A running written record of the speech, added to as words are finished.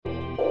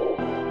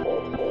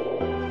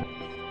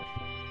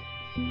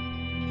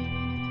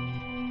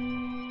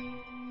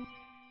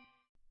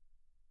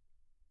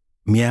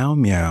Meow,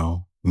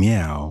 meow,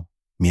 meow,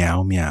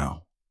 meow,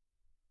 meow.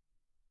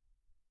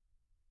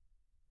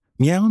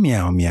 Meow,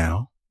 meow,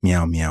 meow,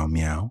 meow, meow,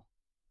 meow.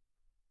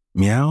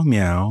 Meow,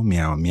 meow,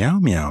 meow, meow,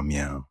 meow,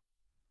 meow.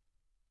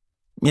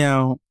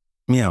 Meow,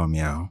 meow,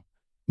 meow,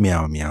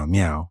 meow, meow,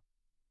 meow.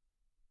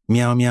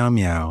 Meow, meow,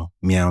 meow,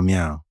 meow,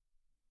 meow.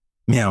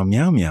 Meow,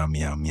 meow, meow,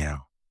 meow,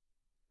 meow.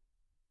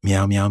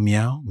 Meow, meow,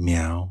 meow,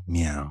 meow,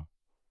 meow.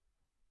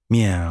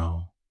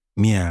 Meow,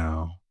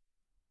 meow.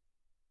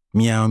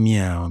 Meow,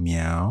 meow,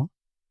 meow.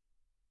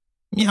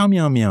 Meow,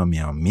 meow, meow,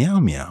 meow, meow,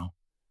 meow.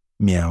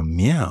 Meow,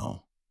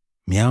 meow.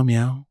 Meow,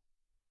 meow.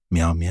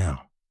 Meow, meow.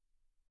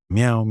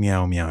 Meow,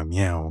 meow, meow,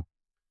 meow.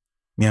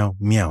 Meow,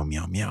 meow,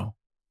 meow, meow.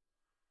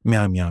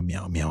 Meow, meow,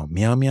 meow, meow,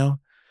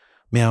 meow, meow.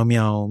 Meow,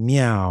 meow,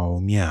 meow,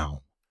 meow.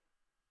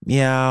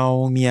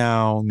 Meow,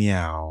 meow,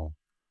 meow.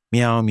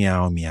 Meow,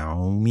 meow,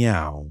 meow,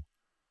 meow.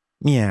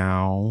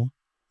 Meow.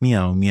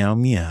 Meow, meow,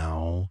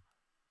 meow.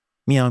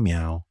 Meow,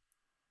 meow.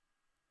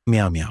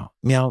 Meow, meow.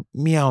 Meow,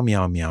 meow,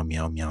 meow, meow,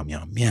 meow, meow,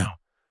 meow, meow.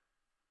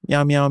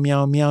 Meow, meow,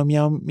 meow, meow,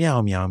 meow,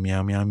 meow, meow,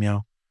 meow, meow,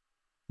 meow.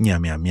 Meow,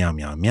 meow, meow,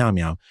 meow, meow,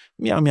 meow.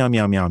 Meow, meow,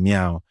 meow, meow,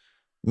 meow.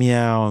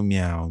 Meow,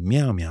 meow,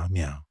 meow, meow,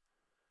 meow.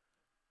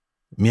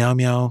 Meow,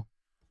 meow.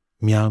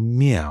 Meow,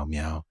 meow,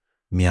 meow.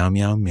 Meow,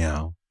 meow,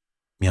 meow.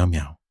 Meow,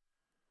 meow.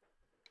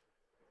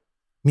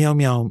 Meow,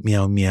 meow,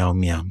 meow, meow,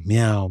 meow,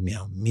 meow,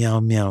 meow, meow,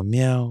 meow,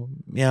 meow,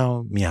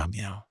 meow, meow,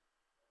 meow.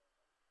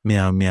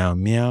 Meow, meow,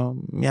 meow,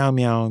 meow,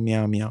 meow,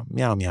 meow, meow,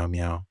 meow, meow,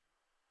 meow.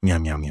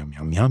 Meow, meow,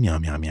 meow, meow, meow, meow,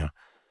 meow, meow.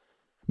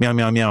 Meow,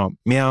 meow, meow,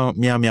 meow,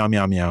 meow, meow,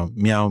 meow, meow,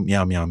 meow,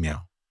 meow, meow, meow.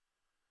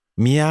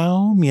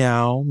 Meow,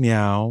 meow,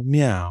 meow,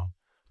 meow.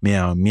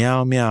 Meow,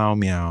 meow, meow,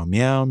 meow,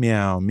 meow,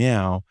 meow,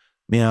 meow.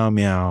 Meow,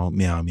 meow,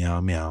 meow,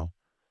 meow, meow.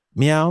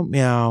 Meow,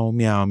 meow,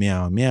 meow,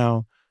 meow,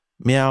 meow.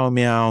 Meow,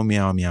 meow,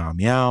 meow, meow,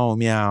 meow,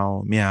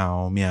 meow,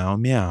 meow, meow,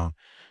 meow.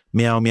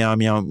 Meow,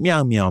 meow, meow,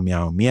 meow, meow,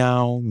 meow,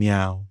 meow,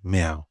 meow,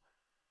 meow.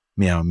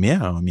 Meow,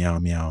 meow, meow,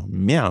 meow,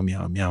 meow,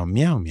 meow, meow,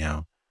 meow,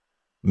 meow.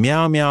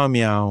 Meow, meow,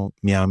 meow,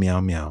 meow, meow,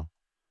 meow.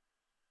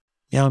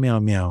 Meow, meow,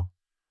 meow.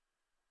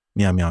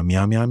 Meow, meow,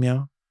 meow, meow,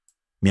 meow.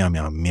 Meow,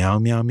 meow, meow,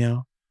 meow,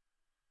 meow.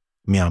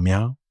 Meow,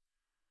 meow.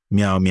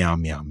 Meow, meow,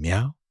 meow,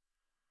 meow.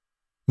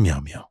 Meow,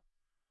 meow.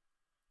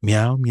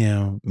 Meow,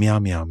 meow,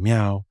 meow, meow,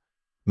 meow.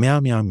 Meow,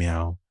 meow,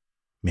 meow.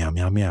 Meow,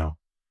 meow, meow.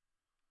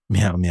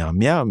 Meow, meow,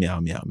 meow, meow,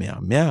 meow, meow,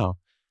 meow.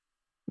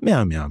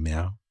 Meow, meow,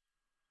 meow.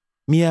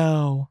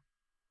 Meow.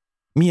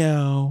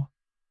 Meow.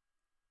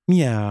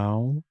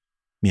 Meow.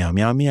 Meow,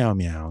 meow, meow,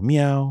 meow,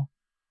 meow.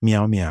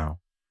 Meow, meow.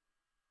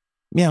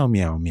 Meow,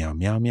 meow, meow,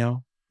 meow,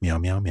 meow. Meow,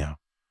 meow, meow.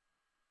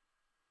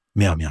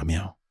 Meow, meow,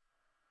 meow.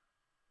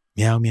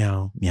 Meow,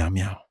 meow, meow,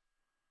 meow.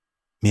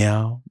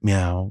 Meow,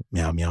 meow,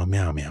 meow, meow,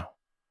 meow, meow.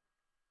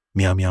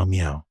 Meow, meow,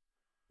 meow.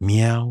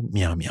 Meow,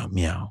 meow, meow,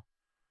 meow.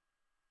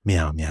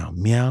 Meow, meow,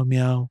 meow,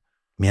 meow.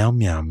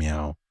 Meow, meow,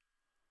 meow.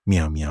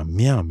 Meow, meow,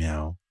 meow,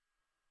 meow.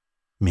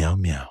 Meow,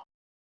 meow.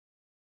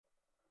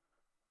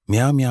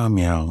 Meow, meow,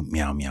 meow,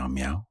 meow, meow,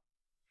 meow.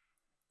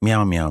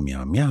 Meow, meow,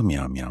 meow, meow,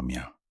 meow, meow,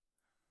 meow.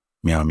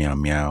 Meow, meow,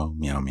 meow,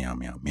 meow,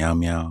 meow,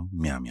 meow, meow, meow, meow,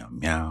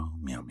 meow, meow,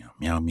 meow, meow,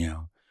 meow,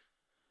 meow.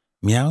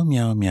 Meow,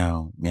 meow,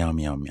 meow, meow,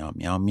 meow,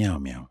 meow, meow, meow,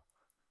 meow.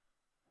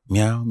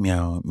 Meow,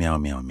 meow, meow,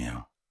 meow,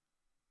 meow.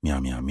 Meow,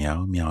 meow, meow,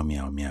 meow,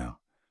 meow, meow.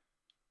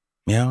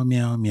 Meow,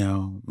 meow, meow,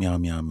 meow,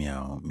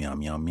 meow, meow, meow,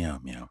 meow, meow,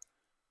 meow.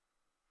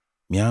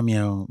 Meow,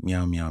 meow,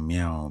 meow,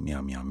 meow, meow,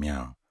 meow, meow,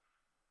 meow.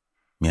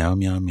 Meow,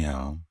 meow, meow, meow, meow,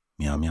 meow.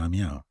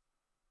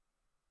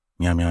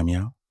 Meow, meow,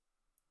 meow.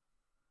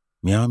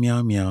 Meow,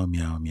 meow, meow,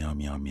 meow, meow,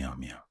 meow,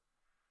 meow,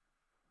 meow.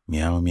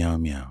 Meow, meow,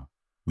 meow.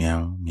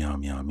 Meow, meow,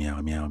 meow,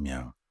 meow, meow,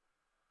 meow.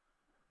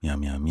 Meow,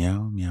 meow,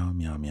 meow,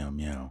 meow, meow, meow,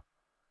 meow.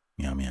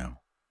 Meow, meow.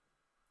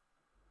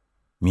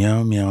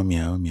 Meow,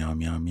 meow, meow, meow,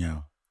 meow,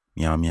 meow.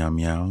 Meow, meow,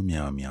 meow,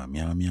 meow, meow,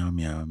 meow, meow, meow,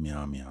 meow,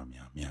 meow,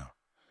 meow, meow.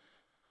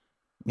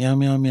 Meow,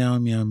 meow, meow,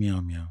 meow,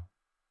 meow, meow.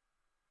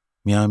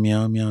 Meow,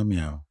 meow, meow,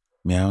 meow.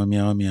 Meow,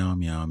 meow, meow,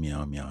 meow,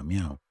 meow, meow,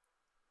 meow.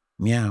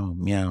 Meow,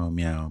 meow,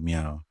 meow,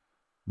 meow.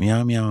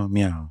 Meow, meow,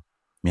 meow.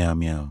 Meow,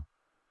 meow.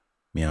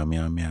 Meow,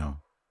 meow, meow.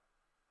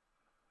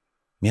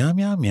 Meow,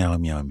 meow, meow,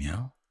 meow,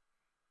 meow.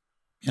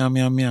 Meow,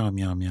 meow,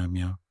 meow, meow, meow,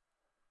 meow.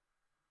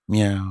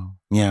 Meow,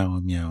 meow,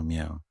 meow,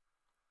 meow.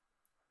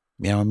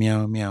 Meow,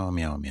 meow, meow,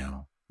 meow,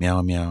 meow.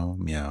 Meow,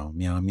 meow,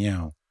 meow, meow,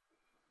 meow.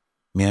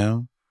 Meow,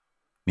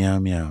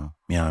 meow,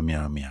 meow, meow,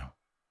 meow, meow.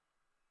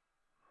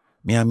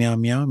 Meow,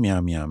 meow, meow,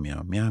 meow, meow,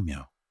 meow, meow,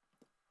 meow.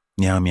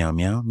 Meow, meow,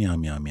 meow, meow,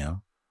 meow,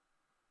 meow.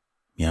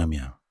 Meow,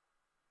 meow.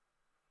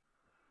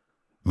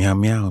 Meow,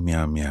 meow,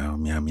 meow,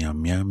 meow, meow, meow,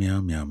 meow,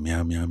 meow, meow,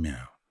 meow, meow,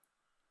 meow.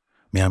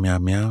 Meow, meow,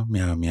 meow,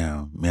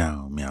 meow,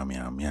 meow, meow, meow,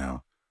 meow,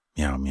 meow.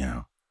 Meow,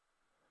 meow.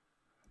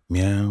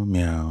 Meow,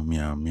 meow,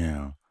 meow,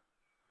 meow.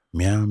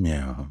 Meow,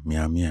 meow,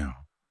 meow, meow.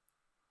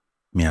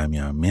 Meow,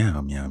 meow,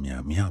 meow, meow,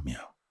 meow, meow,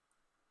 meow.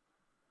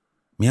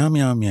 Meow,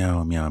 meow,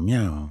 meow, meow,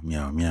 meow,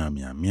 meow, meow,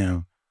 meow,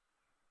 meow.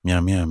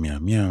 Meow, meow, meow,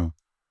 meow.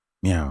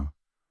 Meow.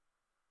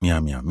 Meow,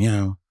 meow,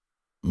 meow.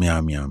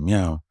 Meow, meow,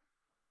 meow.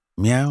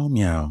 Meow,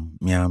 meow,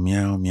 meow,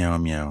 meow, meow,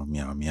 meow,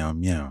 meow, meow,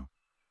 meow.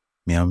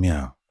 Meow,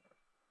 meow.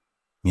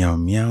 Meow,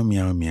 meow,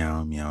 meow,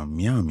 meow, meow,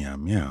 meow, meow,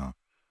 meow.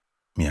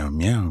 Meow,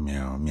 meow,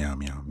 meow, meow,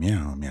 meow,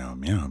 meow, meow,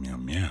 meow, meow,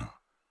 meow.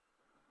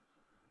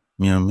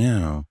 Meow,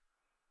 meow.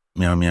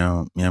 Meow,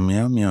 meow, meow,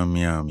 meow, meow,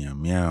 meow, meow,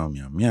 meow,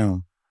 meow,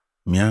 meow.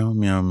 Meow,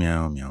 meow,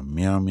 meow, meow,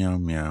 meow, meow,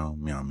 meow,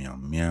 meow, meow,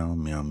 meow,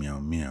 meow, meow,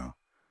 meow.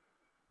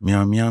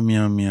 Meow, meow,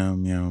 meow, meow,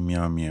 meow,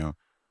 meow, meow.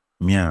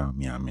 Meow,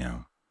 meow,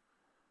 meow.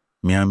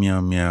 Meow,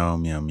 meow, meow,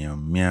 meow, meow,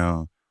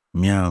 meow.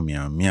 Meow,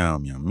 meow, meow,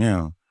 meow, meow.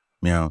 Meow.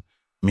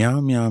 Meow, meow,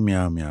 meow, meow,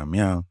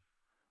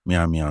 meow.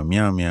 Meow, meow,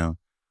 meow, meow.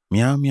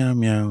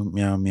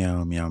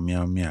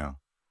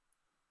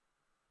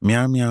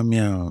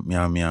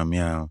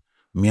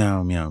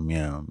 Meow, meow,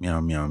 meow,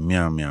 meow, meow,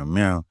 meow, meow,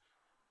 meow.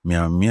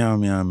 Meow, meow,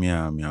 meow,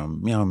 meow, meow,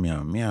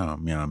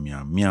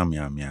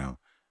 meow.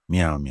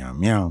 Meow, meow,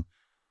 meow,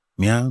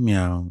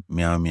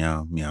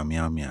 meow, meow, meow,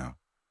 meow, meow.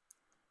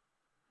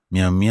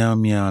 Meow, meow,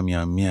 meow, meow, meow, meow, meow, meow, meow,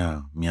 meow, meow, meow, meow. Meow, meow, meow. Meow, meow, meow, meow, meow, meow, meow. Meow, meow, meow, meow,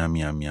 meow, meow,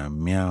 meow, meow,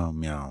 meow, meow,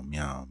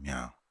 meow,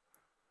 meow.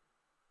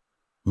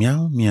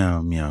 Meow,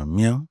 meow, meow,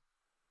 meow.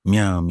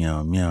 Meow,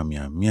 meow, meow,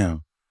 meow, meow.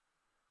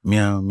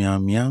 Meow, meow,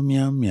 meow,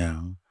 meow,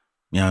 meow.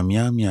 Meow,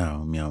 meow,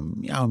 meow, meow,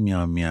 meow,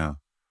 meow, meow.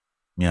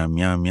 Meow,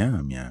 meow,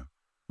 meow, meow.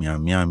 Meow,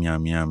 meow, meow,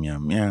 meow, meow,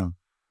 meow.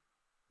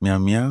 Meow,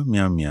 meow,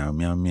 meow, meow,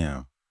 meow,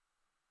 meow.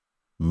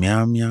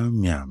 Meow, meow,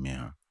 meow,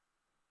 meow.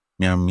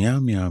 Meow, meow,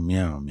 meow,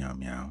 meow, meow,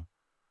 meow.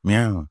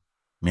 Meow,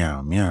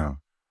 meow, meow.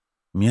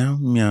 Meow,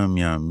 meow,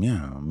 meow,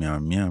 meow, meow,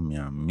 meow,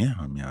 meow, meow,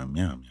 meow,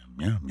 meow,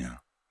 meow, meow.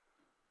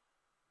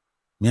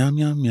 Meow,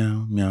 meow,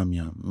 meow, meow,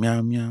 meow,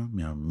 meow, meow,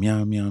 meow,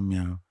 meow, meow,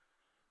 meow.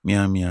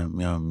 Meow, meow,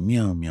 meow,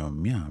 meow, meow, meow,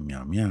 meow,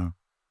 meow.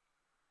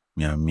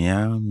 Meow,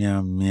 meow,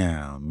 meow,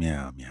 meow,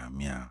 meow, meow,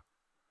 meow.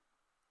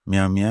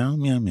 Meow, meow,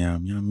 meow, meow,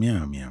 meow,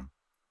 meow, meow.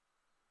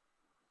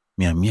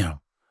 Meow, meow.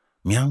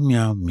 Meow,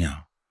 meow,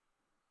 meow.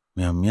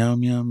 Meow, meow,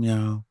 meow,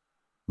 meow.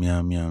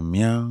 Meow, meow,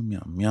 meow,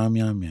 meow, meow,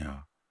 meow,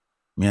 meow.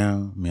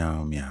 Meow,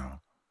 meow, meow.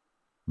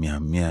 Meow,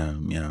 meow,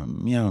 meow,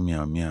 meow,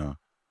 meow, meow.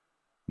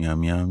 Meow,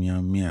 meow,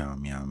 meow, meow,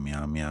 meow,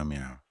 meow, meow,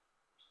 meow.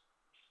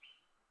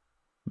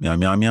 Meow,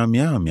 meow, meow,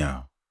 meow,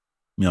 meow.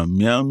 Meow,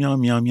 meow, meow,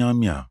 meow, meow,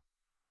 meow.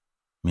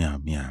 Meow,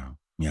 meow,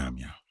 meow,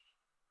 meow.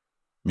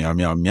 Meow,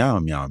 meow, meow,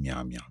 meow,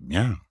 meow, meow,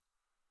 meow.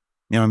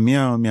 Meow,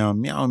 meow, meow,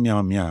 meow,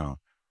 meow, meow.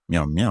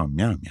 Meow, meow,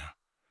 meow, meow.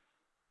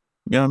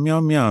 Meow,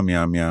 meow, meow,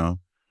 meow, meow.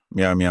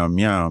 Meow, meow,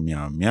 meow,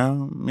 meow,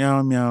 meow.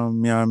 Meow, meow,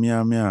 meow,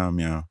 meow, meow,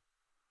 meow.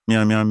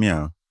 Meow, meow,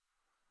 meow.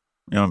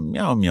 Meow,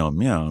 meow, meow,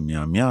 meow,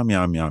 meow, meow,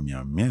 meow, meow,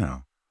 meow,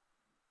 meow.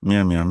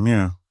 Meow, meow,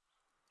 meow.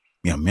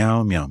 Meow,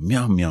 meow, meow,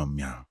 meow, meow,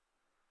 meow.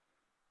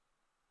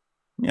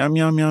 Meow,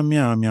 meow, meow,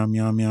 meow, meow,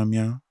 meow, meow,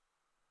 meow.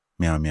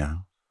 Meow,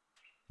 meow.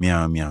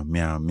 Meow, meow,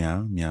 meow,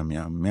 meow, meow,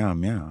 meow, meow, meow,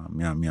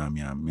 meow, meow,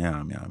 meow,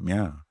 meow, meow,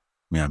 meow.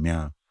 Meow,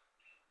 meow.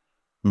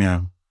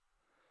 Meow.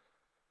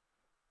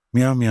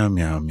 Meow, meow,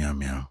 meow, meow,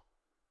 meow.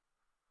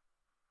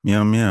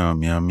 Meow, meow,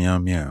 meow, meow,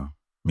 meow.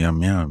 Meow,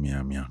 meow,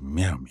 meow, meow,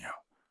 meow, meow.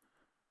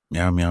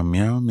 Meow, meow,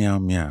 meow, meow,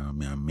 meow,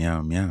 meow,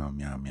 meow, meow, meow,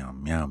 meow,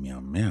 meow,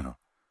 meow, meow.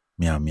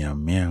 Meow, meow,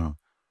 meow.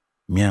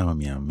 Meow,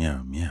 meow,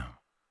 meow, meow.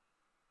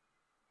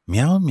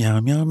 Meow,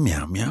 meow, meow,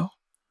 meow, meow.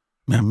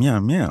 Meow, meow,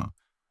 meow.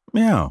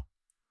 Meow.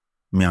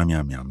 Meow,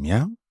 meow, meow,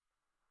 meow.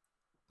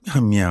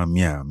 Meow, meow,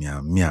 meow,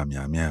 meow, meow,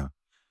 meow.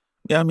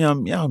 Meow, meow,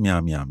 meow,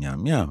 meow, meow, meow,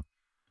 meow.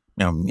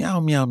 Meow, meow,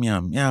 meow,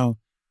 meow, meow.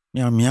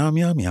 Meow, meow,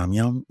 meow, meow,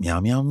 meow,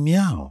 meow, meow,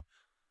 meow.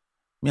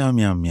 Meow,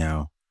 meow,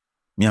 meow.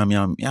 Meow,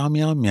 meow, meow,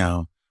 meow,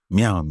 meow.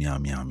 Meow, meow,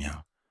 meow,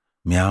 meow.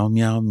 Meow,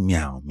 meow,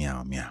 meow,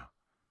 meow, meow.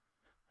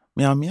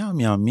 Meow, meow,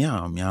 meow,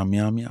 meow, meow,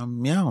 meow,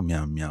 meow, meow,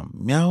 meow, meow,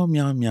 meow, meow,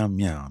 meow,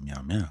 meow,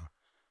 meow, meow.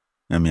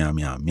 Meow, meow,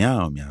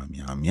 meow,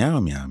 meow, meow,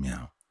 meow, meow,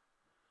 meow.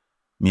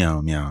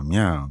 Meow,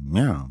 meow, meow,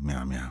 meow,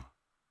 meow, meow.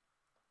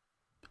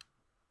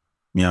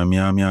 Meow,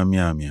 meow, meow,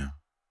 meow, meow.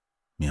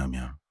 Meow,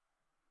 meow.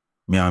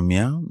 Meow,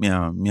 meow,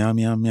 meow, meow,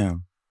 meow,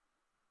 meow.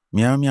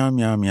 Meow, meow,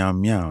 meow, meow,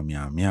 meow,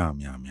 meow, meow,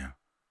 meow, meow.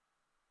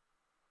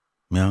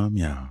 Meow,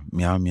 meow,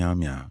 meow,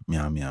 meow, meow,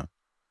 meow, meow.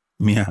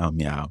 Meow,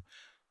 meow.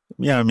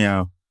 Meow,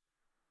 meow.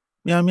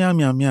 Meow, meow,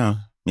 meow, meow,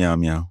 meow,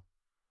 meow.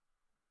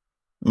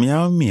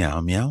 Meow,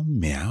 meow, meow,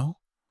 meow.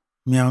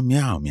 Meow,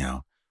 meow,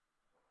 meow.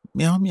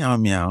 Meow, meow,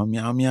 meow,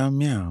 meow, meow,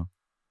 meow.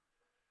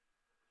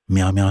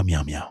 Meow, meow,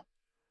 meow, meow.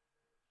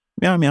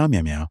 Meow, meow,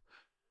 meow, meow.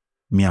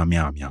 Meow,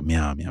 meow, meow,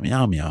 meow, meow,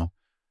 meow, meow.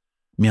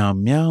 Meow,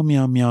 meow,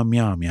 meow, meow,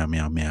 meow, meow,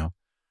 meow, meow.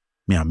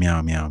 Meow,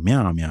 meow, meow,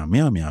 meow, meow,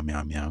 meow, meow,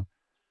 meow, meow.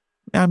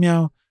 Meow,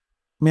 meow.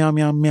 Meow,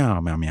 meow,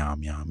 meow, meow, meow,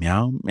 meow,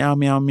 meow. Meow,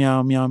 meow,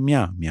 meow, meow,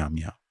 meow, meow,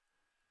 meow.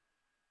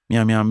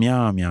 Meow, meow,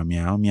 meow, meow,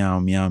 meow, meow,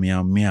 meow,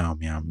 meow, meow,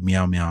 meow,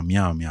 meow, meow,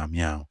 meow, meow,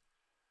 meow.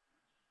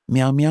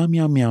 Meow, meow,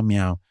 meow, meow,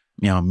 meow.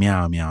 Meow,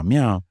 meow, meow,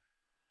 meow.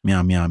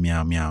 Meow, meow,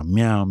 meow, meow,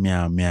 meow,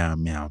 meow, meow,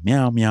 meow,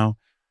 meow, meow.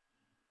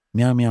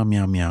 Meow, meow,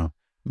 meow, meow.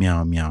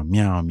 Meow, meow,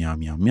 meow, meow,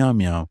 meow, meow,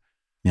 meow.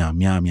 Meow,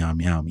 meow, meow,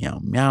 meow, meow,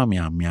 meow,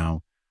 meow,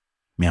 meow.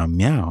 Meow,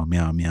 meow,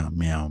 meow, meow,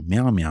 meow,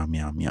 meow, meow,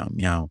 meow, meow,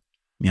 meow.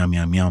 Meow,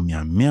 meow, meow,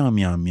 meow, meow,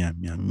 meow, meow,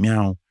 meow,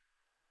 meow.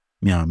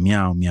 Meow,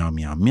 meow, meow,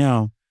 meow,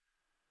 meow.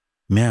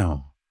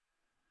 Meow.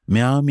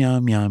 Meow,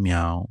 meow, meow,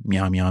 meow,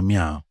 meow, meow,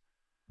 meow.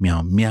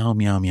 Meow, meow,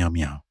 meow, meow,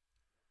 meow.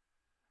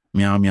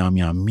 Meow, meow,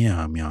 meow,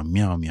 meow, meow,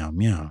 meow, meow,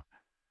 meow.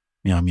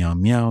 Meow, meow,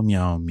 meow,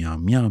 meow, meow,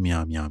 meow,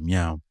 meow, meow,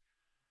 meow.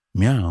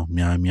 Meow,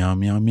 meow, meow,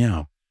 meow,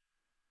 meow.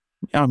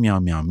 Meow, meow,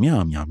 meow,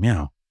 meow, meow,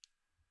 meow.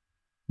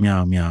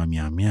 Meow, meow,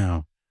 meow,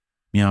 meow.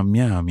 Meow,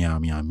 meow, meow,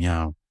 meow,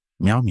 meow.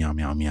 Meow, meow,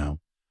 meow, meow.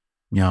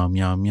 Meow,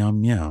 meow, meow,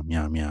 meow,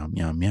 meow, meow,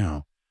 meow,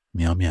 meow.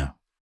 Meow, meow.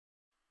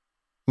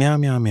 Meow,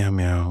 meow,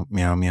 meow,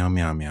 meow, meow, meow,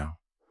 meow, meow.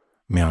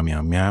 Meow,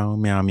 meow, meow,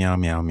 meow, meow,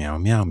 meow, meow,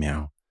 meow,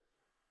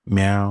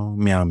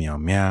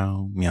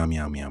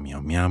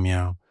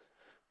 meow.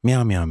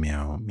 Meow, meow,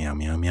 meow, meow,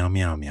 meow, meow,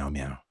 meow, meow,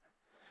 meow, meow.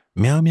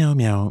 Meow, meow,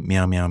 meow, meow,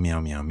 meow,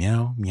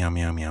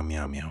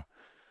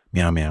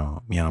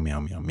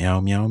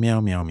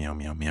 meow, meow,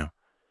 meow, meow.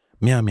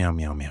 Meow, meow,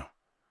 meow, meow,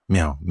 meow, meow,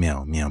 meow,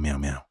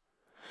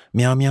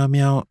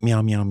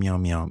 meow, meow,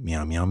 meow,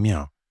 meow, meow,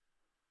 meow.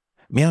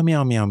 Meow,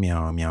 meow, meow,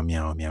 meow, meow,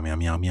 meow, meow,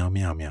 meow, meow,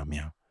 meow, meow,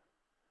 meow. Meow, meow, meow, meow. Meow, meow, meow, meow, meow. Meow, meow, meow,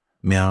 meow, meow, meow, meow, meow, meow,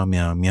 meow. Meow,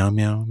 meow, meow,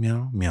 meow,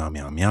 meow, meow,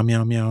 meow, meow, meow,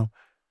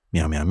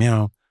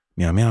 meow, meow,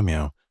 meow, meow. Meow, meow,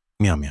 meow, meow, meow, meow,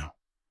 meow, meow,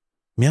 meow, meow.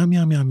 Meow,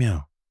 meow, meow. Meow, meow,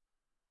 meow.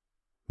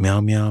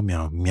 Meow, meow.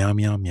 Meow,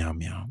 meow, meow,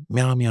 meow.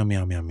 Meow, meow, meow,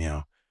 meow, meow, meow, meow.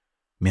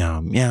 Meow,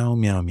 meow, meow, meow, meow. Meow, meow,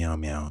 meow, meow,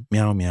 meow.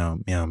 Meow, meow,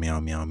 meow,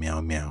 meow, meow,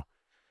 meow, meow.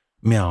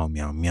 Meow,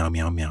 meow, meow,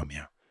 meow, meow,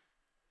 meow.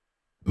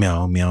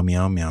 Meow, meow,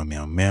 meow, meow,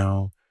 meow,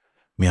 meow.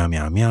 Meow,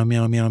 meow, meow,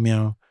 meow, meow,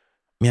 meow.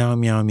 Meow,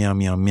 meow, meow,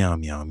 meow, meow,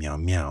 meow, meow,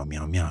 meow, meow,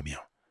 meow,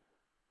 meow.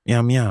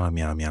 Meow, meow,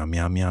 meow, meow,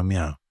 meow, meow,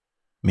 meow.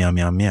 Meow,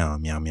 meow, meow,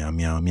 meow, meow,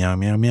 meow, meow,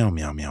 meow, meow,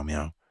 meow, meow,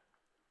 meow.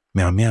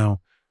 Meow,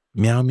 meow.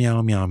 Meow,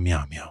 meow, meow,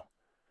 meow, meow.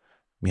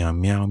 Meow,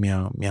 meow,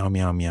 meow, meow,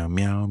 meow, meow,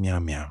 meow, meow,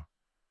 meow.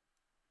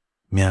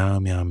 Meow,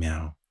 meow,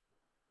 meow.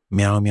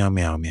 Meow, meow,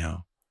 meow,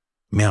 meow.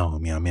 Meow,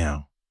 meow,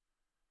 meow.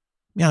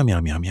 Meow,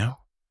 meow, meow, meow.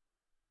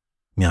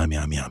 Meow,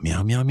 meow, meow,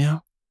 meow, meow,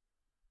 meow.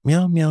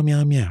 Meow, meow,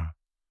 meow, meow.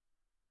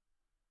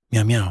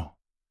 Meow, meow.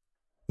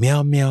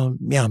 Meow, meow,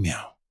 meow,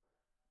 meow.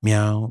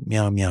 Meow,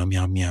 meow, meow,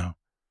 meow, meow.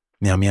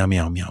 Meow, meow,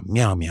 meow, meow,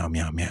 meow, meow,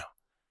 meow, meow.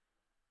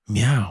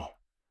 Meow.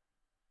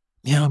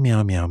 Meow,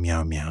 meow, meow,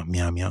 meow, meow,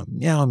 meow, meow,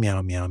 meow,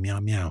 meow, meow, meow,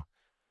 meow.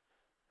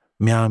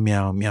 Meow,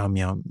 meow, meow,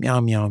 meow,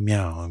 meow, meow,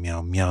 meow,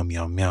 meow, meow,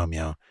 meow, meow,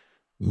 meow.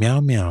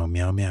 Meow, meow,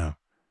 meow, meow.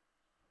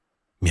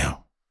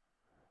 Meow.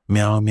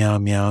 Meow, meow,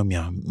 meow,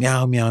 meow,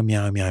 meow, meow,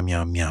 meow, meow,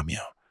 meow, meow,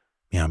 meow.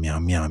 Meow, meow,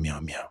 meow, meow,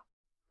 meow.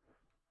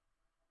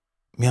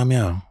 Meow,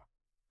 meow.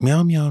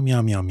 Meow, meow,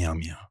 meow, meow, meow,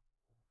 meow.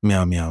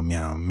 Meow, meow,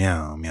 meow,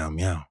 meow, meow,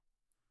 meow.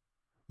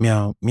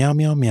 Meow, meow,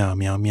 meow, meow,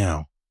 meow,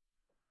 meow.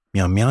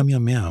 Meow, meow, meow,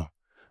 meow.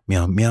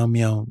 Meow, meow,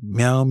 meow, meow,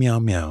 meow, meow.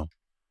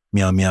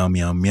 Meow, meow,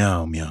 meow, meow,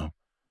 meow.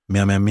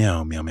 Meow, meow, meow,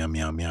 meow, meow,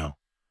 meow, meow.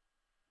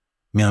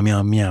 Meow,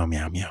 meow, meow,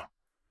 meow, meow.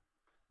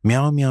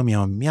 Meow, meow,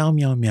 meow, meow,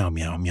 meow, meow,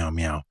 meow, meow,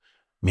 meow.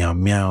 Meow,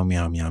 meow,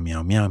 meow, meow,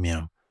 meow, meow,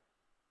 meow.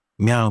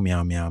 Meow,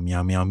 meow, meow,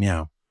 meow, meow,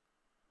 meow.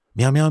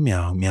 Meow, meow,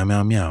 meow, meow,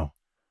 meow, meow.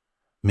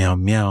 Meow,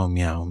 meow,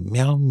 meow,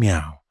 meow,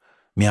 meow.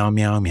 Meow,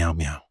 meow, meow,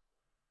 meow.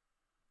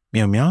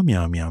 Meow, meow,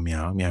 meow, meow,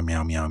 meow, meow,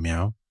 meow, meow,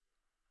 meow.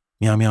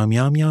 Meow, meow,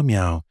 meow, meow,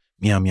 meow.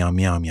 Meow, meow,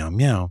 meow, meow,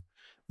 meow.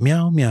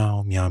 Meow,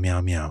 meow, meow,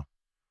 meow, meow.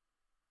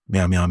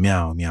 Meow, meow,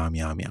 meow, meow,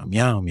 meow, meow,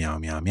 meow, meow,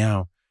 meow,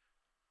 meow.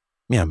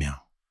 Meow, meow.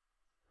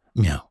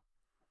 Meow.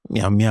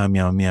 Meow, meow,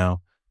 meow,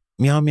 meow.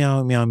 Meow,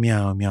 meow, meow,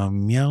 meow, meow,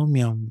 meow,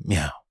 meow,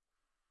 meow.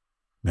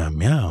 Meow,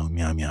 meow,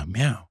 meow, meow,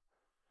 meow.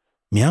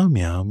 Meow,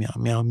 meow, meow,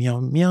 meow,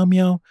 meow, meow,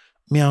 meow.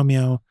 Meow,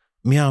 meow.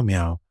 Meow,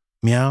 meow.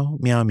 Meow,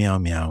 meow, meow,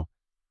 meow.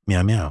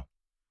 Meow, meow.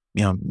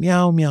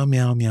 Meow, meow,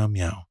 meow, meow, meow,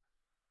 meow.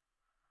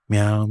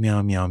 Meow,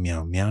 meow, meow,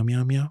 meow, meow,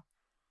 meow, meow.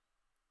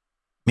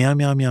 Meow,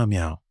 meow, meow,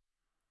 meow.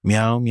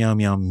 Meow, meow,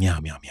 meow, meow,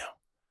 meow, meow.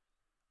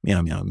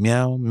 Meow, meow,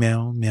 meow,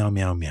 meow,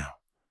 meow, meow, meow.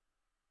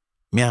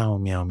 Meow,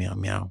 meow, meow,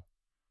 meow.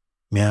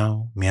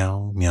 Meow,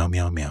 meow, meow,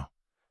 meow, meow.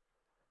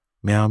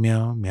 Meow,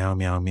 meow, meow,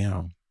 meow,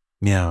 meow.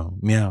 Meow,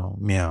 meow,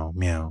 meow,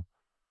 meow.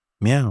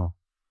 Meow.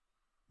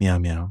 Meow,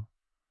 meow.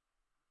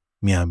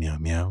 Meow, meow,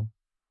 meow.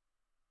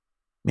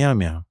 Meow,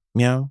 meow.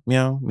 Meow,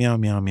 meow, meow,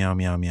 meow,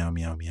 meow, meow, meow,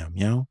 meow, meow,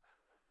 meow.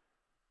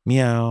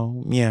 Meow,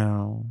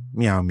 meow.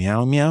 Meow,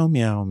 meow, meow,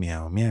 meow,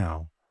 meow,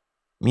 meow.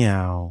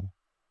 Meow.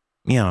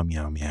 Meow,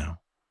 meow, meow.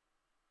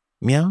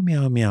 Meow,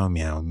 meow, meow,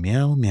 meow,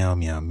 meow, meow,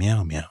 meow,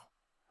 meow, meow.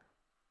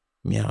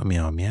 Meow,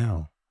 meow,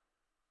 meow.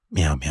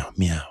 Meow, meow,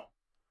 meow.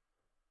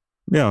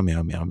 Meow,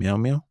 meow, meow, meow,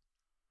 meow.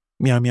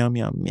 Meow, meow,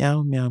 meow,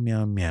 meow, meow,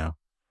 meow, meow.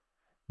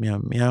 Meow,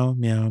 meow,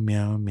 meow,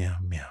 meow, meow,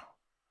 meow.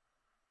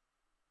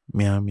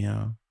 Meow,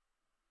 meow.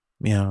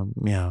 Meow,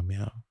 meow,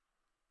 meow.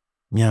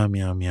 Meow,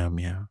 meow, meow,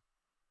 meow.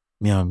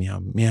 Meow, meow,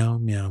 meow,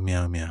 meow,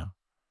 meow, meow.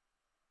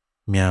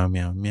 Meow,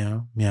 meow,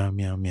 meow, meow,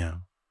 meow,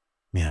 meow.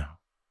 Meow.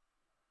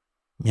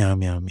 Meow,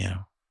 meow,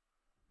 meow.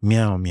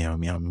 Meow, meow,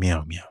 meow,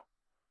 meow, meow.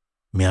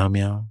 Meow,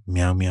 meow,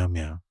 meow, meow,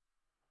 meow.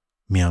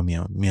 Meow,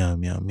 meow, meow,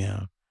 meow,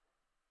 meow.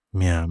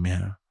 Meow,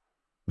 meow.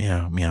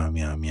 Meow, meow,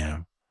 meow,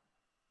 meow.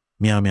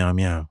 Meow, meow,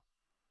 meow.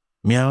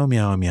 Meow,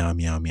 meow, meow,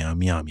 meow, meow,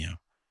 meow, meow.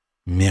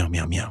 Meow,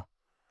 meow, meow.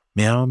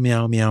 Meow,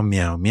 meow, meow,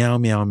 meow, meow,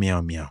 meow,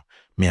 meow, meow.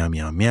 Meow,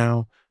 meow,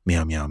 meow.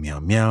 meow, meow, meow,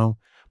 meow,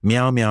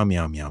 meow, meow,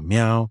 meow, meow,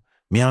 meow,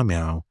 meow,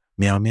 meow,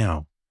 meow,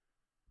 meow.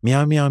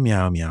 Meow, meow,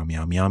 meow, meow,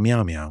 meow, meow,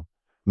 meow, meow.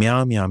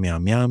 Meow, meow, meow,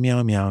 meow,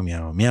 meow, meow,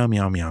 meow, meow,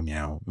 meow, meow,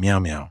 meow, meow,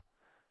 meow.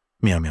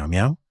 Meow, meow,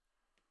 meow.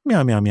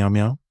 Meow, meow, meow,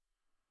 meow.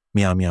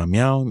 Meow, meow,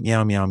 meow,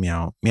 meow, meow,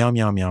 meow, meow,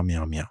 meow, meow,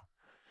 meow, meow.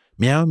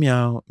 Meow,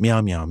 meow,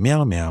 meow, meow,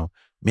 meow, meow,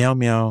 meow,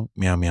 meow,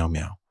 meow, meow,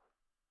 meow.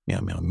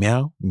 Meow, meow,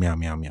 meow, meow,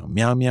 meow, meow,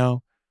 meow,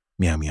 meow.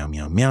 Meow, meow,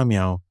 meow, meow,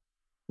 meow.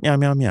 Meow,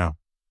 meow,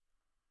 meow.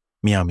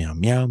 Meow,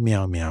 meow, meow, meow,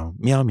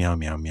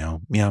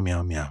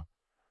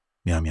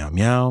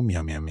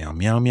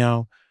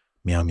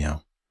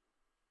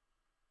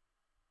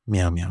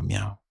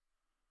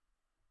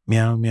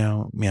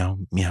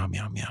 meow, meow,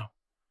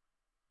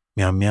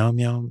 meow, meow, meow,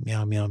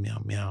 meow, meow,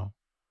 meow.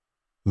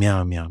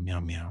 Meow, meow, meow,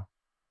 meow,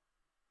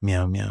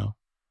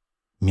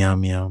 meow,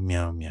 meow,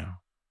 meow, meow.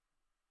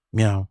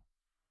 Meow, meow.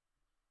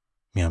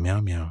 Meow,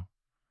 meow, meow.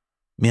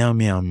 Meow,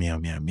 meow, meow, meow,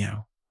 meow,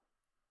 meow.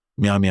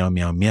 Meow, meow,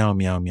 meow, meow,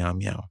 meow, meow,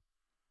 meow.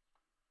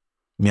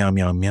 Meow,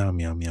 meow, meow,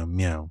 meow. Meow, meow. Meow, meow, meow, meow. Meow. Meow, meow, meow. Meow, meow, meow, meow, meow. Meow, meow, meow, meow, meow, meow, meow. Meow, meow, meow, meow, meow,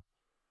 meow.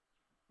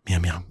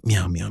 Meow, meow,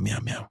 meow, meow, meow,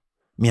 meow.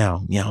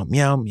 Meow, meow,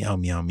 meow, meow,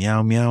 meow,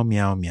 meow, meow,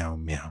 meow, meow,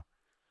 meow.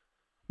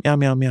 Meow,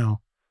 meow,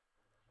 meow.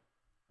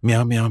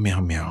 Meow, meow,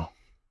 meow, meow.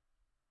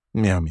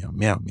 Meow, meow,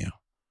 meow, meow.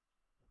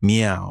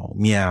 Meow,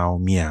 meow,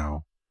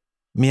 meow.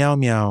 Meow,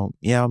 meow,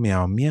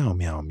 meow, meow, meow,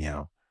 meow,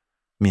 meow.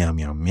 Meow,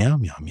 meow, meow,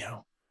 meow,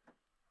 meow.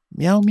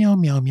 Meow, meow,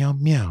 meow, meow,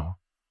 meow.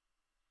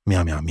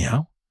 Meow, meow,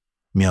 meow.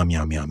 Meow,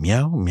 meow, meow,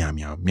 meow, meow,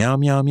 meow, meow,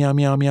 meow, meow,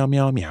 meow, meow,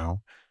 meow,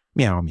 meow.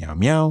 Meow, meow,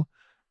 meow.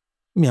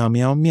 Meow,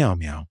 meow, meow,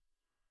 meow.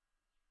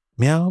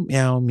 Meow,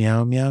 meow,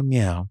 meow, meow,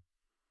 meow.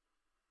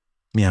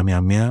 Meow,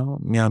 meow, meow,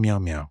 meow, meow,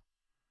 meow.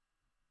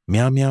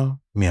 Meow, meow,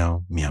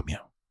 meow, meow,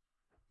 meow.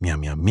 Meow,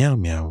 meow, meow,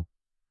 meow.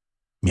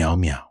 Meow,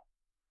 meow.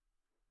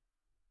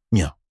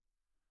 Meow.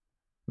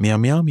 Meow,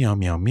 meow, meow,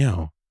 meow,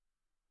 meow.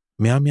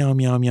 Meow, meow,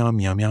 meow, meow,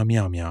 meow, meow,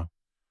 meow, meow.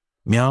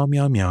 Meow,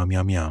 meow, meow,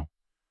 meow, meow.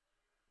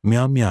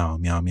 Meow, meow,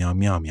 meow, meow,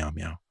 meow, meow,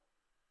 meow.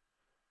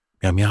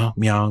 Meow, meow,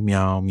 meow,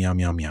 meow, meow,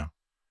 meow, meow.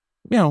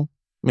 Meow.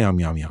 Meow,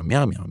 meow, meow,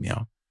 meow, meow,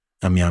 meow.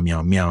 Meow,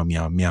 meow, meow,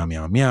 meow, meow,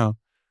 meow, meow.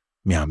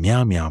 Meow,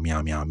 meow, meow,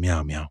 meow, meow,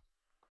 meow, meow.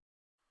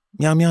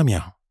 Meow, meow,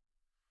 meow.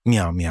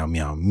 Meow, meow,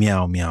 meow,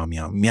 meow, meow,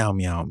 meow, meow,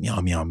 meow, meow,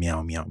 meow,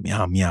 meow, meow,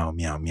 meow, meow,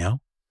 meow, meow.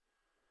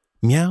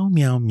 Meow,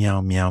 meow,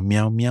 meow, meow,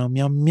 meow, meow,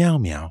 meow, meow,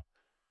 meow.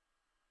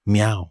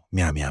 Meow,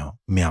 meow, meow,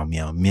 meow,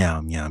 meow, meow,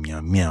 meow,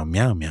 meow, meow,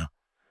 meow, meow.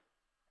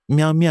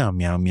 Meow, meow,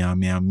 meow, meow,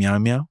 meow, meow,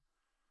 meow.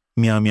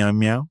 Meow, meow,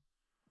 meow.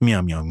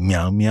 Meow, meow,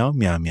 meow, meow, meow,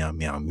 meow,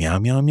 meow, meow,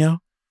 meow, meow.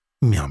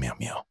 Meow, meow,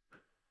 meow.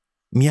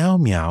 Meow,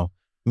 meow,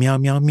 meow,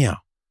 meow, meow.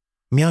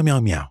 Meow, meow,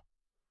 meow.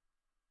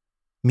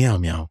 Meow,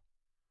 meow.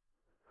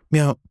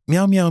 Meow,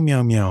 meow, meow,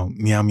 meow, meow,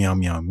 meow, meow,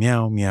 meow,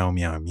 meow, meow,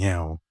 meow,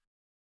 meow.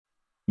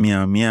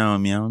 Meow, meow,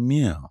 meow,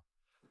 meow.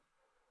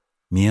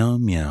 Meow,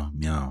 meow,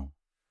 meow.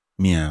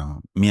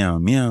 Meow, meow,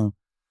 meow.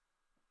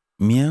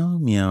 Meow,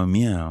 meow,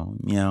 meow,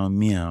 meow,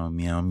 meow,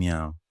 meow,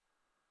 meow.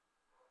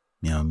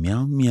 Meow,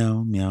 meow,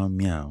 meow, meow,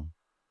 meow.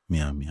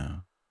 Meow,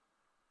 meow.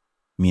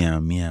 Meow,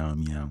 meow,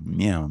 meow,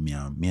 meow,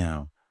 meow,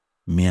 meow.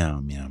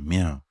 Meow, meow,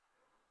 meow.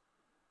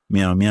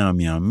 Meow, meow,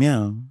 meow,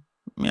 meow.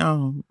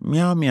 Meow,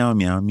 meow, meow,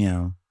 meow,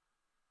 meow.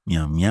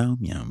 Meow, meow,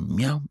 meow,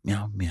 meow,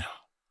 meow, meow.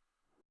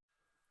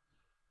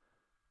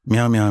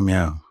 Meow, meow,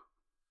 meow.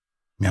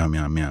 Meow,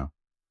 meow, meow.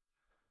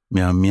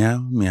 Meow, meow,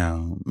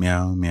 meow,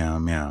 meow, meow,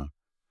 meow.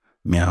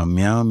 Meow,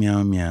 meow,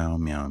 meow, meow,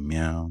 meow,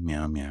 meow,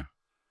 meow, meow.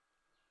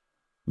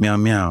 Meow,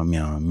 meow,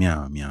 meow,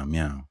 meow, meow,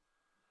 meow.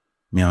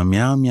 Meow,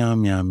 meow, meow,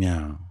 meow, meow. Meow, meow, meow,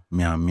 meow.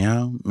 Meow,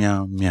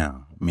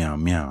 meow,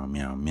 meow,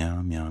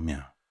 meow, meow,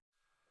 meow.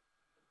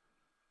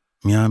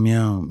 Meow,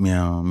 meow,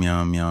 meow,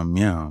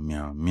 meow,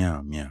 meow, meow,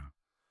 meow,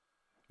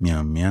 meow, meow.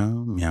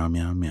 Meow,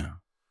 meow,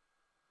 meow,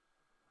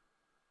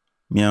 meow, meow.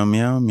 Meow,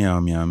 meow,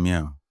 meow, meow,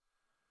 meow.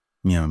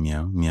 Meow,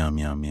 meow, meow,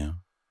 meow, meow.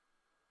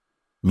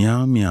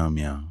 Meow, meow,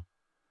 meow.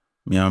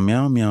 Meow,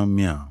 meow, meow, meow.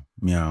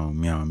 Meow,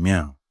 meow,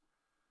 meow.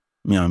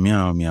 Meow,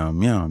 meow, meow,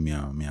 meow,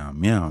 meow, meow,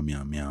 meow,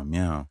 meow, meow,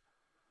 meow.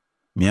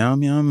 Meow,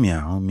 meow,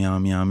 meow, meow,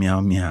 meow, meow, meow. Meow, meow, meow, meow,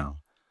 meow, meow.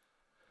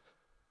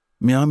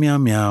 Meow,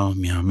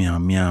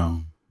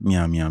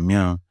 meow,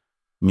 meow.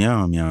 Meow,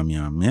 meow,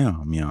 meow,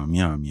 meow, meow,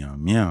 meow, meow,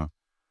 meow.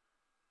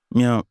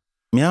 Meow,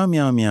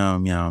 meow, meow,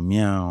 meow,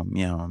 meow,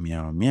 meow, meow,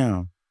 meow,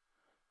 meow.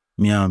 Meow,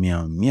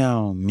 meow, meow,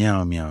 meow,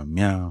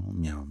 meow, meow,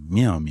 meow,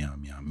 meow, meow,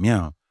 meow,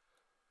 meow.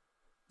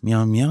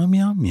 Meow, meow,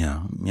 meow,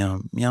 meow, meow,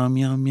 meow,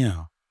 meow,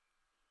 meow.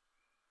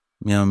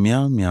 Meow,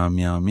 meow, meow,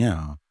 meow,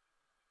 meow.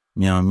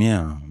 Meow,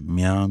 meow,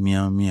 meow,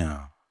 meow,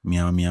 meow.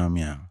 Meow, meow,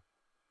 meow.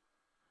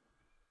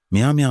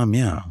 Meow, meow,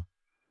 meow.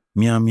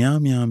 Meow, meow,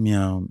 meow,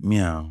 meow,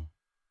 meow.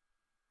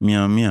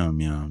 Meow, meow,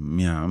 meow,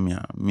 meow,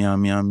 meow, meow,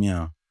 meow,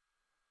 meow.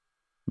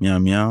 Meow,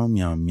 meow,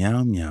 meow,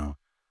 meow, meow.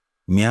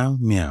 Meow,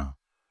 meow.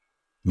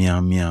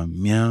 Meow, meow,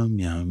 meow,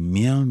 meow,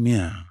 meow,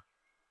 meow.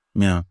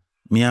 Meow,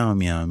 meow,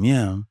 meow,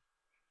 meow.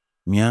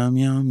 Meow,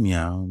 meow,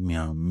 meow,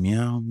 meow,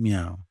 meow,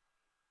 meow.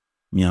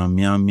 Meow,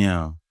 meow,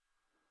 meow.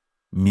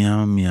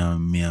 Meow, meow,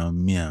 meow,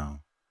 meow.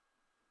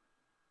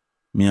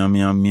 Meow,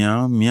 meow,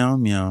 meow, meow,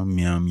 meow,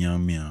 meow, meow,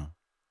 meow.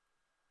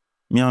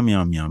 Meow,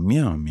 meow, meow,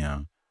 meow,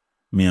 meow.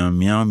 Meow,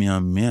 meow, meow,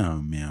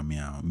 meow, meow,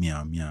 meow,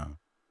 meow, meow.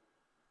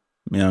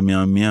 Meow,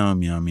 meow, meow,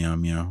 meow, meow,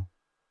 meow.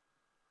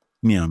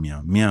 Meow,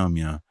 meow, meow,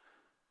 meow.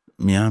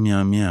 Meow,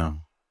 meow,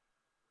 meow.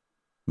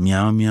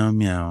 Meow, meow,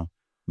 meow.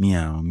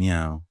 Meow,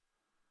 meow.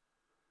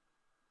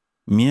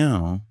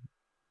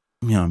 Meow.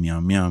 Meow,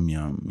 meow, meow,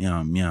 meow,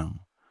 meow, meow.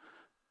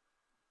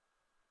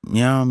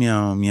 Meow,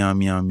 meow, meow,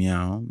 meow,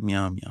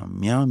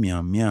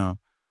 meow.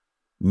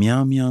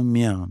 Meow, meow,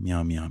 meow,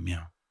 meow,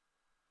 meow.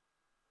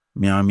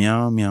 Meow,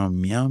 meow, meow,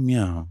 meow,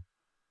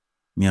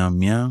 meow,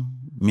 meow.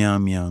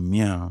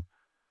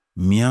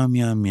 Meow,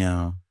 meow, meow,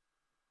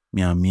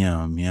 meow, meow. Meow, meow, meow,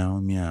 meow,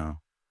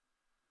 meow.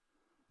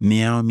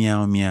 Meow, meow,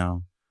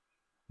 meow.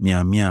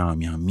 Meow,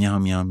 meow, meow, meow. Meow, meow, meow. Meow, meow, meow,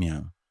 meow, meow,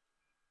 meow.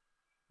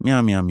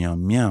 Meow, meow,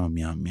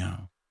 meow, meow, meow,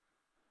 meow.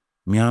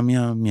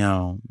 Meow,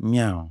 meow, meow,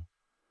 meow.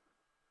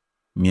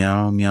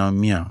 Meow, meow,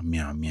 meow,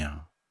 meow,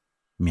 meow.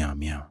 Meow,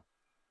 meow.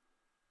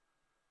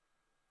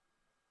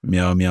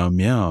 Meow, meow,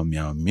 meow,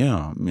 meow,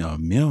 meow,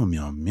 meow, meow,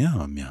 meow,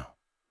 meow, meow.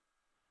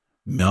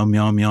 Meow,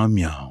 meow, meow,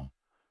 meow.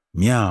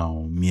 Meow,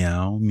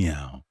 meow,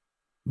 meow.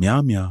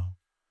 Meow, meow.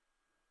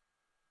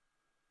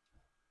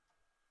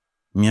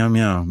 Meow,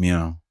 meow,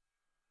 meow.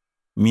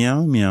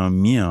 Meow, meow,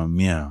 meow,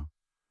 meow.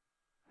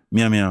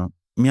 Meow, meow.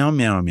 Meow,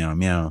 meow, meow,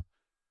 meow.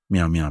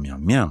 Meow, meow, meow,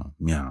 meow.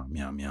 Meow,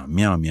 meow, meow,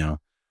 meow, meow.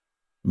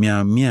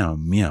 Meow, meow,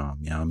 meow,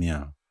 meow,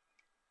 meow.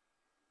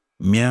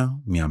 Meow,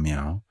 meow,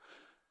 meow.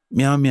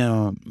 Meow,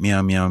 meow,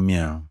 meow, meow,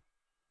 meow.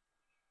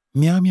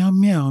 Meow, meow,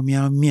 meow,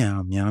 meow,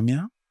 meow, meow,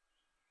 meow.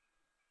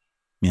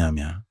 Meow,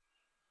 meow.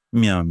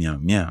 Meow, meow,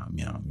 meow,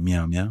 meow,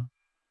 meow, meow.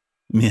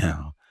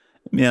 Meow.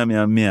 Meow,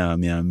 meow, meow,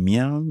 meow,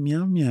 meow,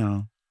 meow,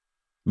 meow.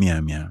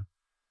 Meow, meow.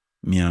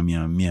 Meow,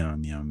 meow, meow,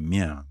 meow,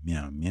 meow,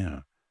 meow,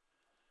 meow.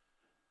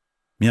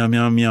 Meow,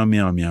 meow, meow,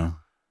 meow, meow.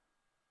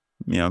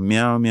 Meow,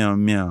 meow, meow,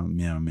 meow,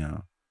 meow,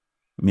 meow.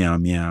 Meow,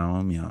 meow,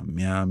 meow,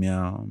 meow,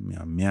 meow,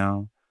 meow,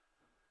 meow.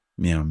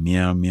 Meow,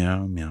 meow,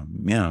 meow, meow,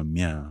 meow,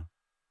 meow.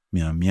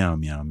 Meow, meow,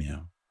 meow,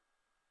 meow.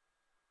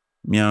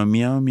 Meow,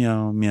 meow,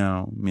 meow,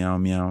 meow, meow,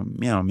 meow,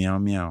 meow, meow,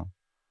 meow.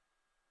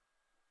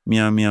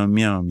 Meow, meow,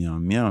 meow, meow,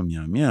 meow,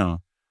 meow,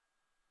 meow.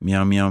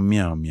 Meow, meow,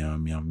 meow, meow,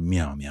 meow,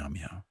 meow, meow,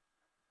 meow.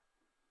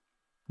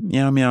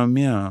 Meow, meow,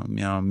 meow,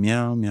 meow,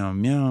 meow,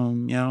 meow, meow,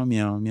 meow,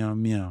 meow, meow,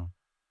 meow.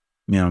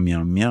 Meow,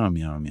 meow, meow,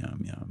 meow, meow,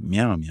 meow,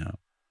 meow, meow.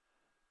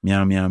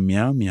 Meow, meow,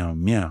 meow, meow,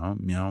 meow,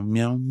 meow,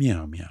 meow,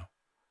 meow, meow.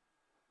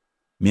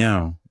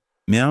 Meow.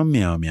 Meow,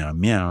 meow, meow,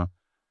 meow.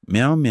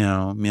 Meow,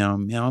 meow, meow,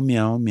 meow,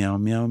 meow, meow,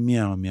 meow,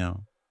 meow,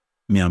 meow.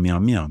 Meow, meow,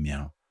 meow,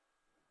 meow.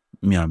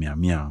 Meow, meow,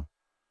 meow.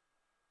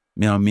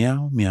 Meow,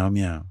 meow, meow,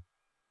 meow.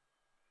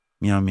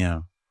 Meow,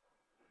 meow.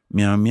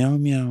 Meow, meow,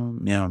 meow,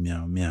 meow,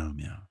 meow, meow,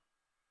 meow.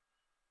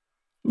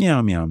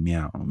 Meow, meow,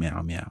 meow,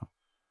 meow, meow.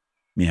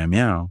 Meow,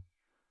 meow.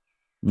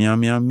 Meow,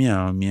 meow,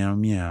 meow, meow,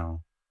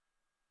 meow.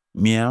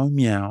 Meow,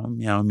 meow,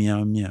 meow,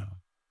 meow, meow.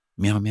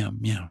 Meow, meow,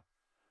 meow.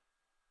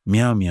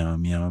 Meow, meow,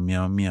 meow,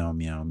 meow, meow,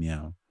 meow,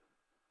 meow.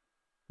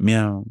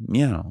 Meow,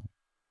 meow.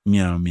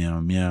 Meow, meow,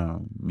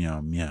 meow,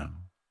 meow, meow.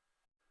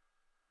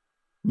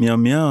 Meow,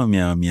 meow,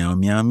 meow, meow,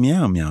 meow, meow,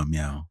 meow,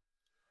 meow.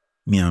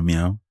 Meow,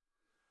 meow.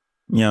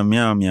 Meow,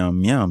 meow, meow,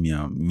 meow,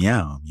 meow,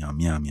 meow, meow,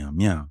 meow, meow,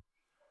 meow.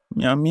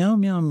 Meow, meow,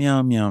 meow,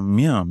 meow, meow,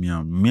 meow,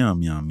 meow, meow,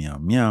 meow, meow,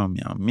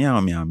 meow, meow, meow,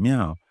 meow,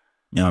 meow.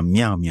 Meow,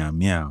 meow, meow,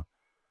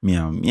 meow.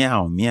 Meow,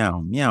 meow,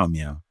 meow, meow,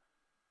 meow.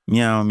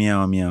 Meow,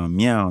 meow, meow,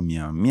 meow,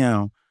 meow,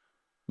 meow.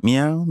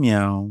 Meow,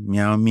 meow,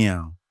 meow,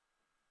 meow.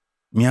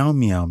 Meow,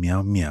 meow,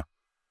 meow,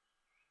 meow.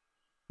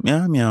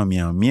 Meow, meow,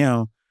 meow,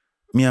 meow.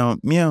 Meow,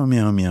 meow,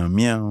 meow,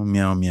 meow, meow,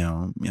 meow,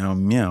 meow, meow,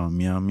 meow,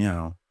 meow,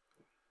 meow.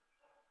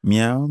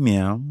 Meow,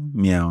 meow,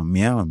 meow,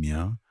 meow,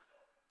 meow.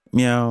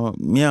 Meow,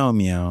 meow,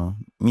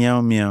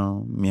 meow, meow,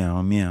 meow,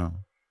 meow,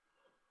 meow.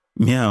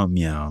 Meow,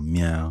 meow,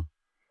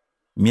 meow.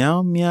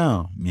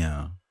 Meow, meow,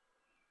 meow.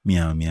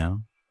 Meow, meow.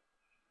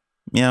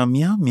 Meow,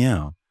 meow,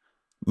 meow.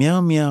 Meow,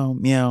 meow,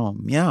 meow,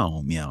 meow,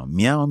 meow,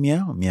 meow, meow,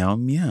 meow,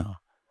 meow.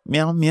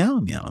 Meow, meow,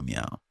 meow,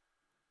 meow.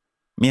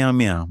 Meow,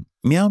 meow.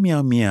 Meow,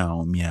 meow,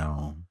 meow,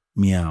 meow.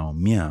 Meow,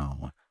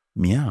 meow.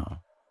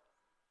 Meow.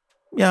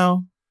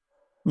 Meow.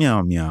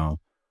 Meow, meow.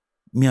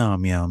 Meow,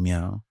 meow,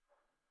 meow.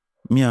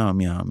 Meow,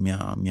 meow,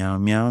 meow, meow,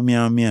 meow,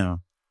 meow, meow.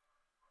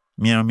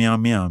 Meow, meow,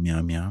 meow,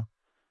 meow, meow.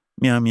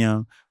 Meow,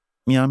 meow.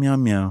 Meow, meow,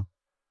 meow.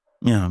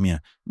 Meow, meow.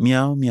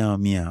 Meow, meow,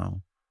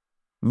 meow.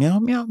 Meow,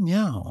 meow,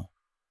 meow.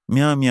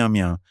 Meow, meow,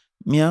 meow.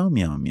 Meow,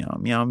 meow, meow,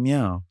 meow,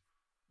 meow.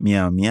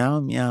 Meow, meow,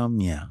 meow,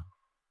 meow.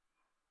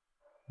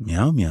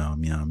 Meow, meow,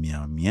 meow,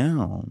 meow,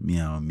 meow.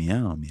 Meow,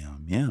 meow, meow,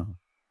 meow.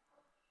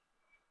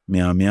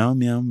 Meow, meow,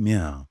 meow,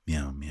 meow,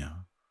 meow,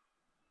 meow.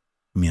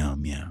 Meow,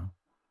 meow.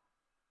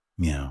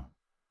 Meow.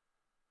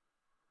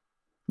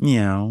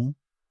 Meow.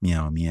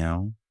 Meow,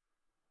 meow.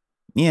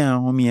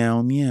 Meow,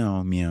 meow,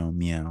 meow, meow,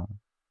 meow.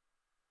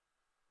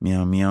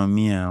 Meow, meow,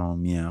 meow,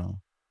 meow.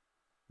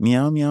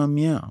 Meow, meow,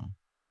 meow.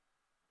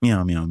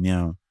 Meow, meow,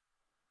 meow.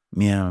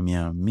 Meow,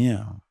 meow,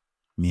 meow.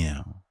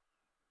 Meow.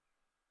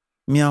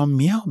 Meow,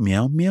 meow,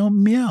 meow, meow,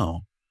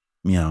 meow.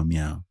 Meow,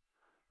 meow.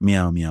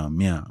 Meow, meow,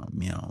 meow,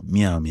 meow,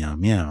 meow, meow,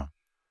 meow.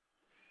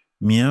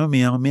 Meow,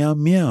 meow, meow,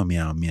 meow,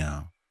 meow,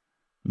 meow.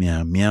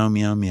 Meow, meow,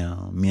 meow,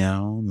 meow,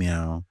 meow,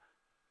 meow.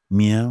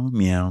 Meow,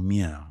 meow,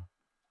 meow.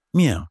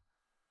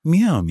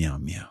 Meow, meow, meow,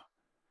 meow.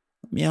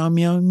 Meow,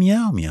 meow,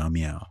 meow, meow,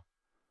 meow.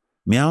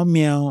 Meow,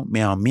 meow,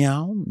 meow,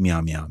 meow,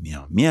 meow, meow,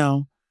 meow,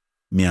 meow.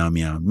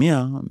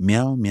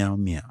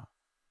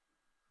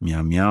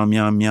 Meow, meow,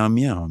 meow, meow,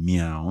 meow,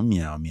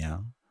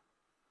 meow.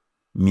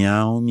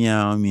 Meow,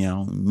 meow,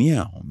 meow,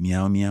 meow, meow,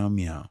 meow, meow,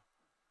 meow.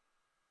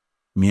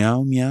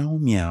 Meow, meow,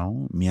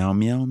 meow, meow,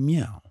 meow,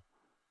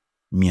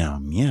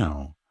 meow,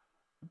 meow.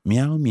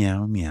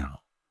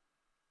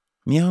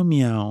 Meow,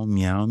 meow, meow,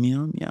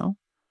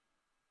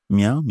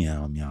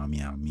 meow,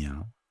 meow,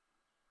 meow.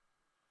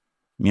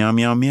 Meow, meow. Meow,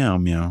 meow,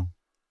 meow.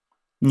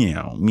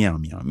 Meow, meow,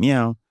 meow, meow,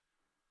 meow.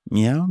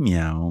 Meow,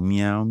 meow,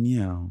 meow, meow,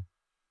 meow.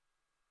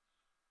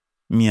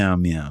 Meow,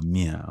 meow,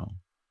 meow, meow.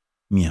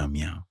 Meow,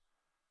 meow, meow,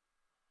 meow.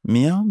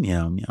 Meow,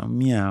 meow, meow,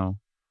 meow.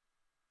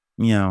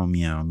 Meow,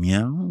 meow, meow. Meow, meow. Meow, meow, meow, meow. Meow, meow,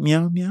 meow,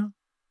 meow, meow.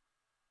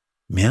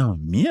 Meow,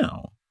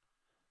 meow.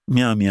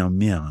 Meow, meow,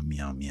 meow,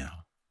 meow,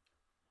 meow.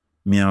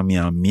 Meow,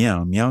 meow,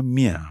 meow, meow,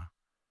 meow.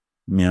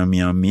 Meow,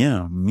 meow,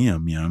 meow, meow,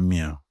 meow,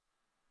 meow.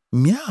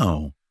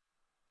 Meow.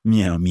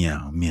 Meow,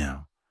 meow,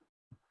 meow.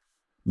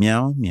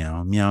 Meow,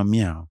 meow, meow,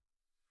 meow.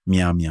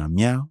 Meow, meow,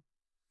 meow.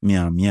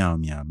 Meow, meow,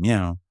 meow,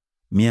 meow.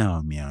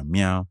 Meow, meow,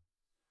 meow.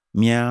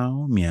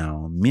 Meow,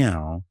 meow,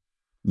 meow.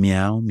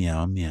 Meow,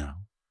 meow, meow.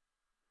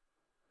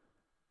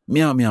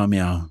 Meow, meow,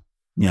 meow.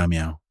 Meow,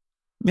 meow.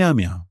 Meow,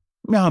 meow.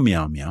 Meow,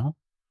 meow, meow.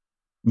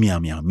 Meow,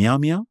 meow, meow,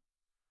 meow.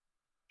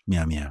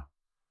 Meow, meow.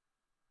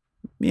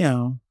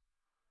 Meow.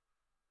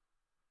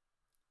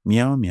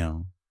 Meow,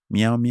 meow.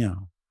 Meow,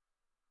 meow.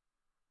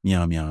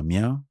 Meow, meow,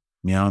 meow.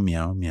 Meow,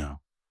 meow, meow.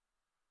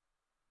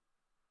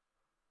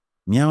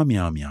 Meow,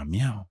 meow, meow,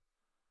 meow.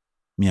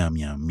 Meow,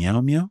 meow,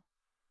 meow, meow.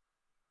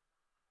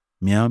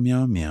 Meow,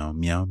 meow, meow,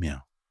 meow,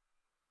 meow.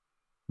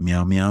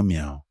 Meow, meow,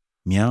 meow.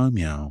 Meow,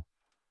 meow.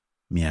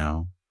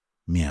 Meow,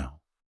 meow.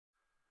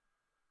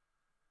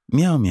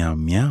 Meow, meow,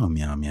 meow,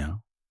 meow,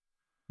 meow.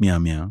 Meow,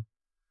 meow.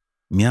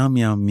 Meow,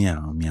 meow,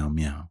 meow, meow,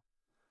 meow.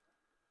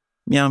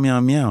 Meow,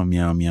 meow, meow,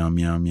 meow, meow,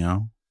 meow,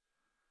 meow.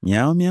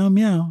 Meow, meow,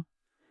 meow.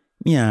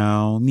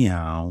 Meow,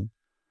 meow.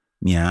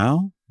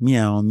 Meow,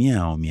 meow,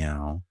 meow,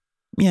 meow.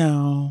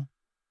 Meow,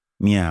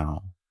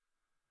 meow.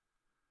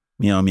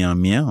 Meow, meow,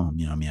 meow,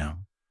 meow, meow.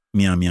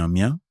 Meow, meow,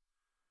 meow.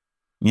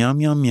 Meow,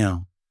 meow,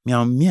 meow.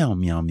 Meow, meow,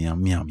 meow, meow,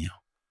 meow,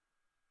 meow.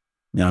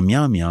 Meow,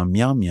 meow, meow,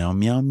 meow, meow,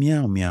 meow,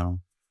 meow, meow.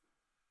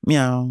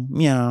 Meow,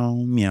 meow,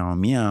 meow,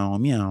 meow,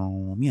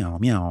 meow, meow,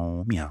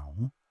 meow,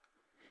 meow.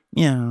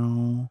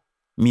 Meow,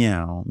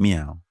 meow,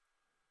 meow.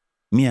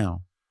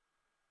 Meow.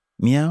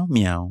 Meow,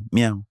 meow,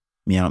 meow.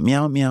 Meow,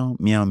 meow, meow,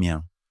 meow,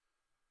 meow.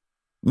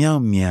 Meow,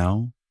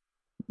 meow.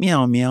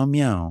 Meow, meow,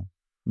 meow.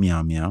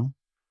 Meow, meow.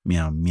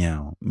 Meow, meow,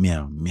 meow,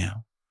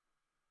 meow.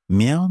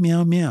 Meow,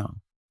 meow, meow.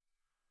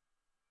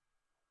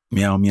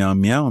 Meow, meow,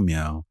 meow,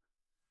 meow.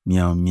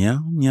 Meow,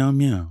 meow, meow,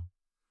 meow.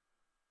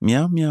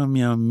 Meow, meow,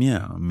 meow,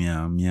 meow,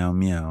 meow, meow,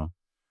 meow.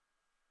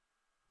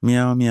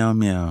 Meow, meow,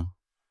 meow.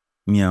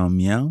 Meow,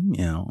 meow,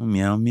 meow,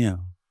 meow, meow.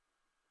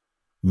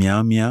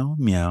 Meow, meow,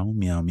 meow,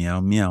 meow, meow,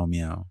 meow,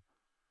 meow.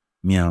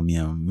 Meow,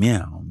 meow, meow,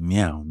 meow,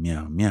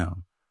 meow, meow.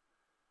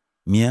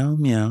 Meow,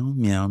 meow,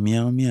 meow,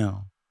 meow,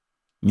 meow.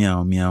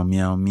 Meow, meow,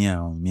 meow,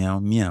 meow, meow,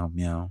 meow,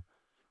 meow.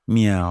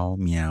 Meow,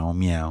 meow,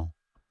 meow.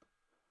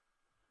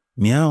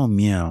 Meow,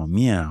 meow,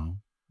 meow.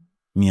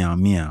 Meow,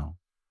 meow.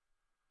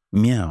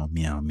 Meow,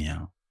 meow,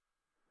 meow.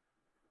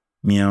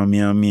 Meow,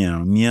 meow,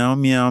 meow, meow,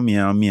 meow,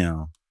 meow,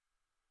 meow.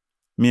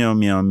 Meow,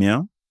 meow,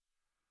 meow.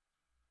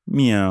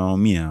 Meow,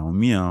 meow,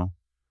 meow.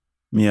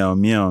 Meow,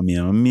 meow,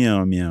 meow,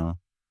 meow, meow.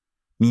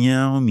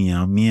 Meow,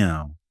 meow,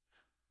 meow.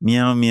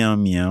 Meow, meow,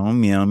 meow,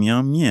 meow,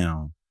 meow,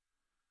 meow.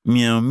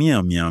 Meow,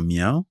 meow, meow,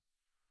 meow.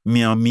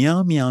 Meow,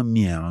 meow,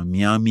 meow, meow,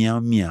 meow, meow,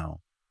 meow.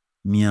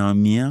 Meow,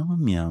 meow,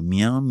 meow,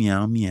 meow,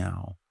 meow,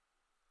 meow.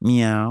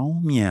 Meow,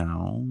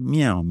 meow,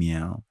 meow,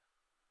 meow.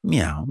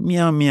 Meow,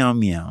 meow, meow,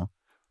 meow.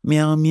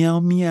 Meow, meow,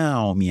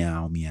 meow,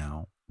 meow,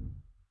 meow.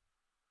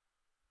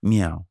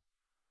 Meow.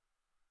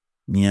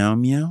 Meow,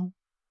 meow,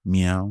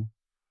 meow.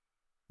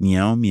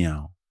 Meow,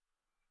 meow.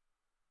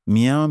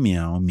 Meow,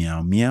 meow,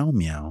 meow, meow,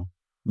 meow.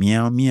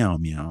 Meow, meow,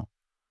 meow.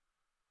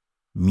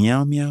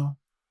 Meow, meow.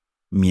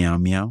 Meow,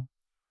 meow.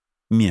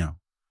 Meow.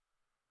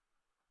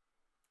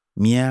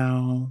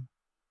 Meow.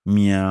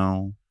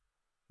 Meow.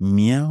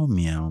 Meow,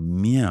 meow,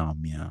 meow,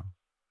 meow.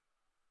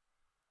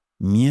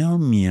 Meow,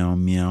 meow,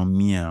 meow,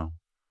 meow.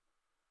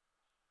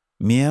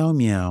 Meow,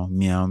 meow,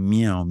 meow,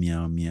 meow,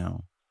 meow,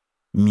 meow.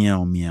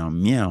 Meow, meow,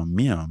 meow,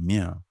 meow,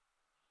 meow.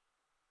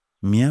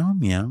 Meow,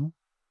 meow.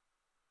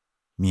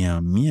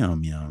 Meow, meow,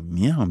 meow,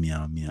 meow,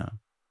 meow, meow.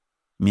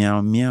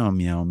 Meow, meow,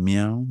 meow,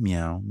 meow,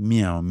 meow,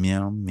 meow,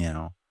 meow,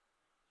 meow.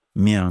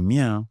 Meow,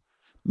 meow.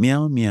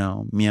 Meow,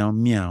 meow, meow,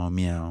 meow,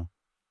 meow.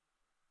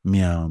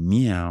 Meow,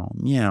 meow,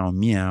 meow,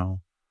 meow.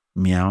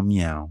 Meow,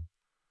 meow.